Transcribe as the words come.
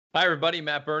Hi, everybody.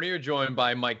 Matt Bernier, joined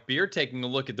by Mike Beer, taking a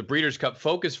look at the Breeders' Cup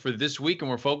focus for this week, and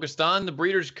we're focused on the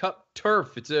Breeders' Cup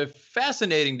Turf. It's a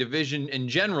fascinating division in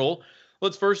general.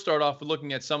 Let's first start off with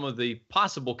looking at some of the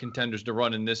possible contenders to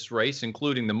run in this race,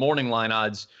 including the morning line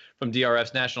odds from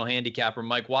DRF's national handicapper,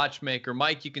 Mike Watchmaker.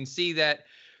 Mike, you can see that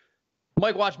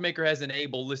Mike Watchmaker has an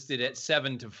Able listed at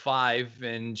 7-5,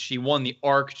 and she won the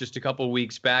ARC just a couple of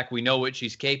weeks back. We know what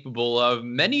she's capable of.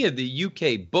 Many of the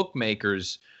UK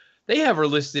bookmakers, they have her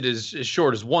listed as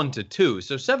short as 1-2.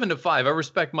 So 7-5. I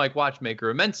respect Mike Watchmaker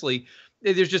immensely.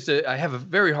 I have a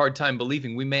very hard time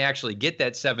believing we may actually get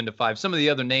that 7-5. Some of the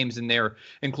other names in there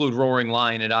include Roaring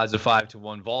Lion at odds of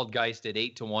 5-1, Waldgeist at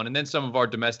 8-1, and then some of our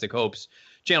domestic hopes,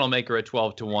 Channel Maker at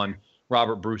 12-1,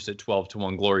 Robert Bruce at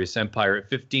 12-1, Glorious Empire at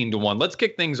 15-1. Let's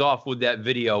kick things off with that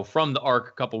video from the ARC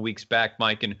a couple weeks back,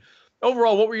 Mike. And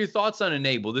overall, what were your thoughts on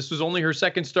Enable? This was only her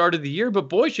second start of the year, but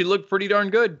boy, she looked pretty darn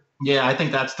good. Yeah, I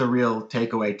think that's the real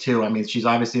takeaway too. I mean, she's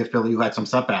obviously a filly who had some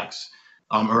setbacks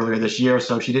earlier this year,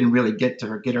 so she didn't really get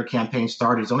her campaign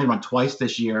started. She's only run twice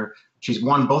this year. She's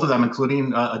won both of them,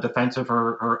 including a defense of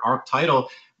her ARC title.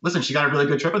 Listen, she got a really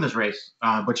good trip in this race,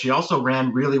 but she also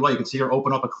ran really well. You can see her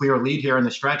open up a clear lead here in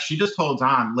the stretch. She just holds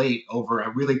on late over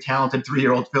a really talented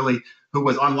 3-year-old filly who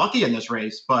was unlucky in this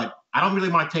race, but I don't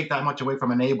really want to take that much away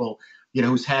from Enable,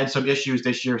 who's had some issues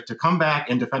this year, to come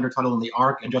back and defend her title in the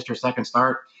ARC in just her second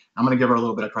start. I'm going to give her a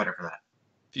little bit of credit for that.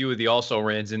 Few of the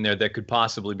also-rans in there that could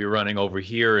possibly be running over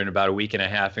here in about a week and a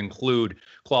half include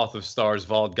Cloth of Stars,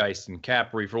 Waldgeist, and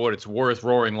Capri. For what it's worth,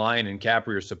 Roaring Lion and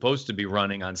Capri are supposed to be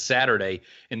running on Saturday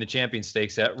in the Champion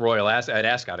Stakes at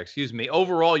Ascot.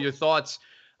 Overall, your thoughts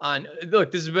on,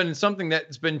 look, this has been something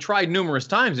that's been tried numerous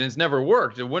times and it's never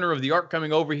worked. The winner of the ARC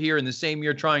coming over here in the same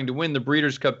year trying to win the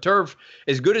Breeders' Cup Turf,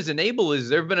 as good as Enable is,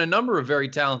 there have been a number of very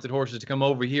talented horses to come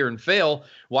over here and fail.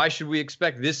 Why should we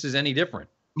expect this is any different?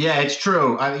 Yeah, it's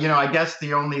true. I guess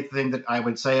the only thing that I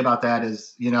would say about that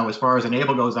is, as far as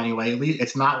Enable goes anyway, at least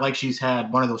it's not like she's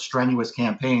had one of those strenuous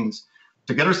campaigns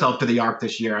to get herself to the ARC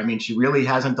this year. I mean, she really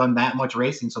hasn't done that much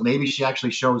racing, so maybe she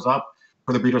actually shows up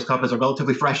for the Breeders' Cup as a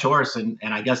relatively fresh horse, and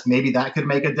I guess maybe that could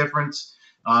make a difference.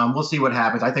 We'll see what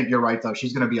happens. I think you're right, though.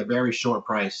 She's going to be a very short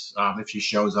price if she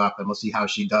shows up, and we'll see how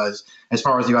she does. As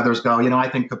far as the others go, I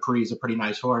think Capri is a pretty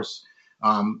nice horse.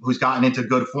 Who's gotten into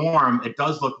good form. It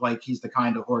does look like he's the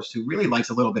kind of horse who really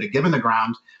likes a little bit of give in the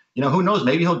ground. Who knows?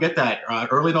 Maybe he'll get that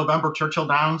early November Churchill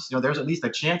Downs. There's at least a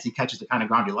chance he catches the kind of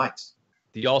ground he likes.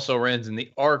 The also-rans in the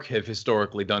ARC have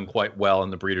historically done quite well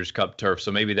in the Breeders' Cup Turf,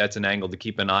 so maybe that's an angle to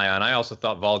keep an eye on. I also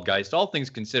thought Waldgeist, all things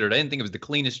considered, I didn't think it was the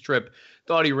cleanest trip.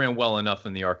 Thought he ran well enough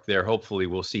in the ARC there. Hopefully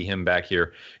we'll see him back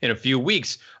here in a few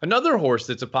weeks. Another horse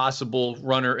that's a possible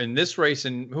runner in this race,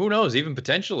 and who knows, even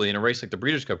potentially in a race like the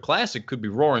Breeders' Cup Classic, could be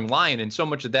Roaring Lion, and so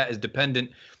much of that is dependent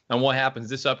on what happens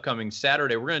this upcoming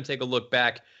Saturday. We're going to take a look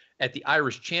back at the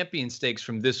Irish Champion Stakes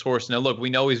from this horse. Now, look, we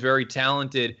know he's very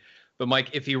talented, but Mike,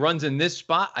 if he runs in this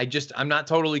spot, I'm not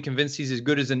totally convinced he's as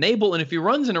good as Enable. And if he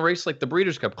runs in a race like the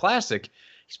Breeders' Cup Classic,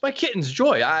 he's by Kitten's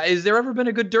Joy. Has there ever been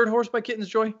a good dirt horse by Kitten's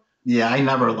Joy? Yeah, I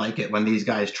never like it when these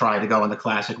guys try to go in the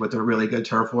Classic with their really good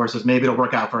turf horses. Maybe it'll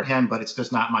work out for him, but it's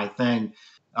just not my thing.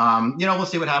 We'll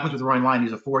see what happens with Roaring Lion.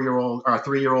 He's a 4-year-old or a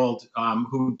 3-year-old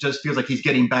who just feels like he's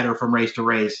getting better from race to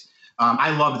race.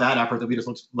 I love that effort that we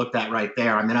just looked at right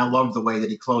there. I mean, I love the way that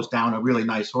he closed down a really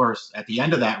nice horse at the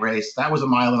end of that race. That was 1.25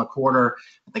 miles.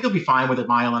 I think he'll be fine with 1.5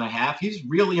 miles. He's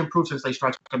really improved since they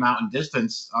stretched him out in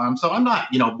distance. So I'm not,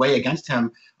 way against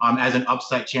him as an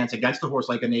upset chance against a horse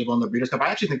like Enable in the Breeders' Cup. I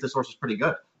actually think this horse is pretty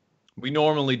good. We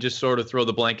normally just sort of throw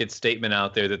the blanket statement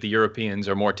out there that the Europeans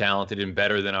are more talented and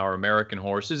better than our American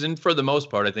horses. And for the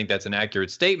most part, I think that's an accurate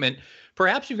statement.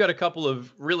 Perhaps you've got a couple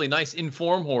of really nice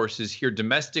informed horses here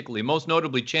domestically, most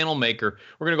notably Channel Maker.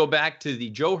 We're going to go back to the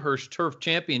Joe Hirsch Turf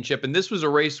Championship. And this was a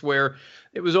race where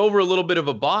it was over a little bit of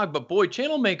a bog. But boy,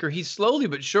 Channel Maker, he slowly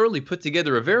but surely put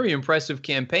together a very impressive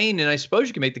campaign. And I suppose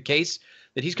you can make the case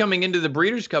that he's coming into the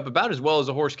Breeders' Cup about as well as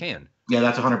a horse can. Yeah,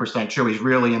 that's 100% true. He's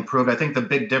really improved. I think the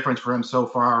big difference for him so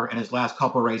far in his last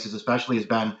couple of races especially has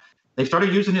been they've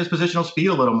started using his positional speed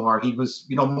a little more. He was,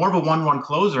 more of a 1-1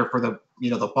 closer for the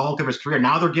bulk of his career.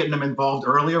 Now they're getting him involved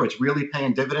earlier. It's really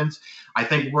paying dividends. I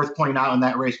think worth pointing out in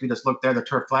that race, we just looked there, the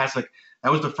Turf Classic,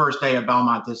 that was the first day at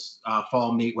Belmont this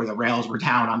fall meet where the rails were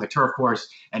down on the turf course,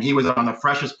 and he was on the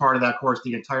freshest part of that course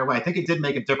the entire way. I think it did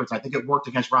make a difference. I think it worked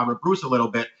against Robert Bruce a little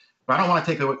bit, but I don't want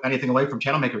to take anything away from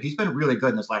Channel Maker. He's been really good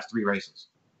in his last 3 races.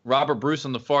 Robert Bruce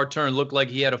on the far turn looked like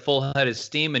he had a full head of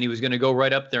steam and he was going to go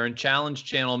right up there and challenge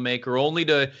Channel Maker, only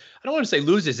to, I don't want to say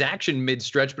lose his action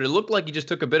mid-stretch, but it looked like he just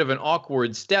took a bit of an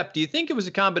awkward step. Do you think it was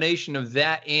a combination of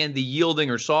that and the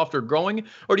yielding or softer growing,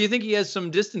 or do you think he has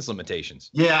some distance limitations?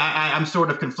 Yeah, I'm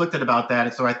sort of conflicted about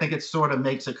that. So I think it sort of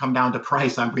makes it come down to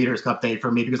price on Breeders' Cup Day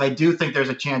for me, because I do think there's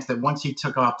a chance that once he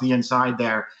took off the inside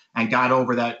there and got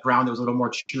over that ground that was a little more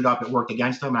chewed up, it worked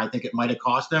against him, and I think it might have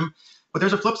cost him. But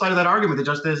there's a flip side of that argument that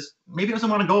just is maybe he doesn't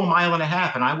want to go a mile and a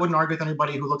half, and I wouldn't argue with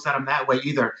anybody who looks at him that way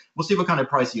either. We'll see what kind of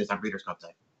price he is on Breeders' Cup Day.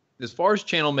 As far as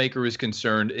Channel Maker is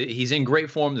concerned, he's in great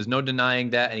form. There's no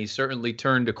denying that. And he's certainly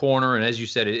turned a corner. And as you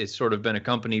said, it's sort of been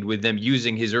accompanied with them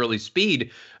using his early speed.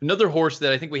 Another horse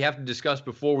that I think we have to discuss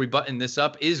before we button this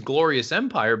up is Glorious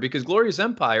Empire, because Glorious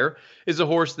Empire is a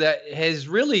horse that has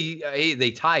really, they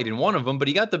tied in one of them, but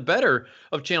he got the better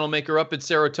of Channel Maker up at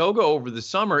Saratoga over the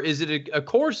summer. Is it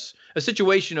a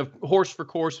situation of horse for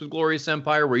course with Glorious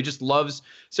Empire where he just loves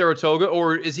Saratoga,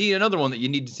 or is he another one that you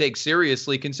need to take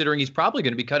seriously, considering he's probably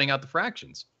going to be cutting out the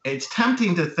fractions? It's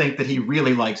tempting to think that he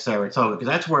really likes Saratoga, because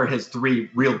that's where his 3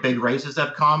 real big races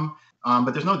have come.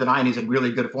 But there's no denying he's in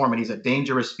really good form, and he's at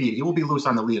dangerous speed. He will be loose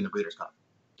on the lead in the Breeders' Cup.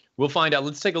 We'll find out.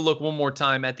 Let's take a look one more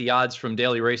time at the odds from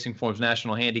Daily Racing Form's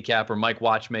national handicapper, Mike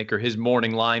Watchmaker, his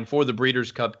morning line for the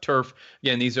Breeders' Cup Turf.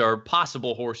 Again, these are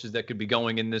possible horses that could be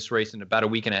going in this race in about a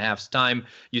week and a half's time.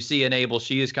 You see Enable,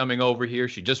 she is coming over here.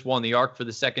 She just won the ARC for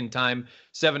the second time,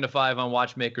 7-5 on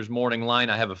Watchmaker's morning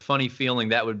line. I have a funny feeling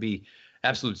that would be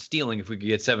absolute stealing if we could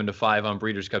get 7-5 on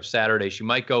Breeders' Cup Saturday. She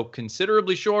might go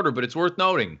considerably shorter, but it's worth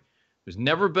noting there's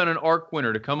never been an ARC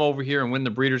winner to come over here and win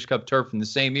the Breeders' Cup Turf in the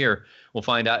same year. We'll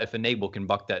find out if Enable can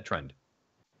buck that trend.